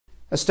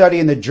A study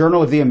in the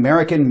Journal of the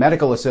American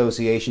Medical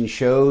Association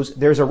shows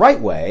there's a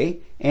right way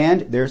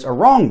and there's a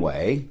wrong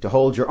way to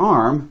hold your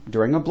arm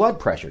during a blood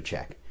pressure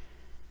check.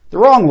 The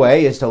wrong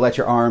way is to let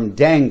your arm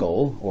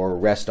dangle or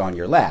rest on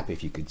your lap.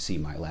 If you could see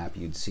my lap,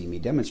 you'd see me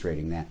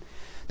demonstrating that.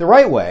 The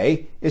right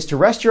way is to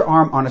rest your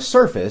arm on a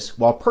surface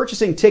while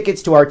purchasing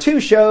tickets to our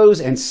 2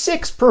 shows and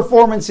 6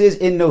 performances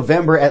in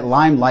November at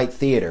Limelight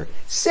Theater.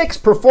 6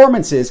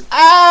 performances!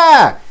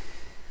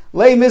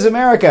 Les Mis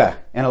America,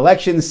 an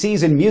election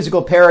season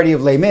musical parody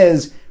of Les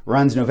Mis,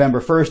 runs November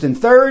 1st and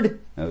 3rd.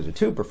 Those are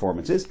 2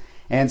 performances.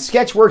 And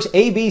Sketchworks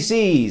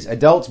ABCs,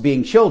 Adults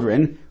Being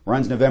Children,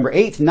 runs November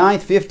 8th, 9th,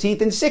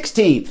 15th, and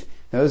 16th.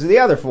 Those are the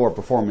other 4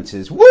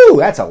 performances. Woo!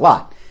 That's a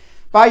lot.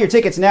 Buy your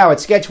tickets now at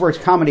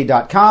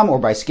sketchworkscomedy.com or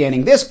by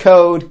scanning this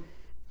code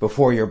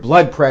before your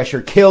blood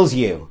pressure kills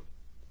you.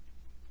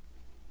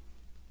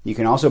 You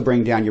can also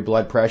bring down your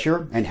blood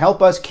pressure and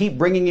help us keep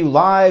bringing you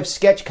live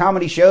sketch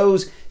comedy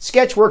shows,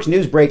 Sketchworks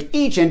NewsBrake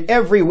each and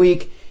every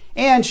week,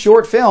 and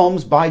short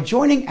films by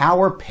joining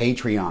our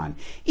Patreon.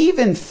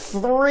 Even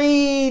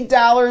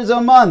 $3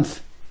 a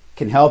month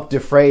can help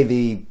defray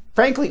the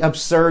frankly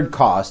absurd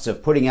costs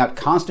of putting out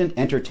constant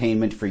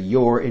entertainment for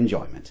your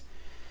enjoyment.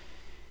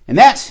 And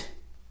that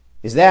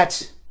is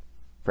that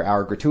for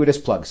our gratuitous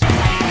plug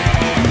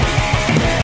segment.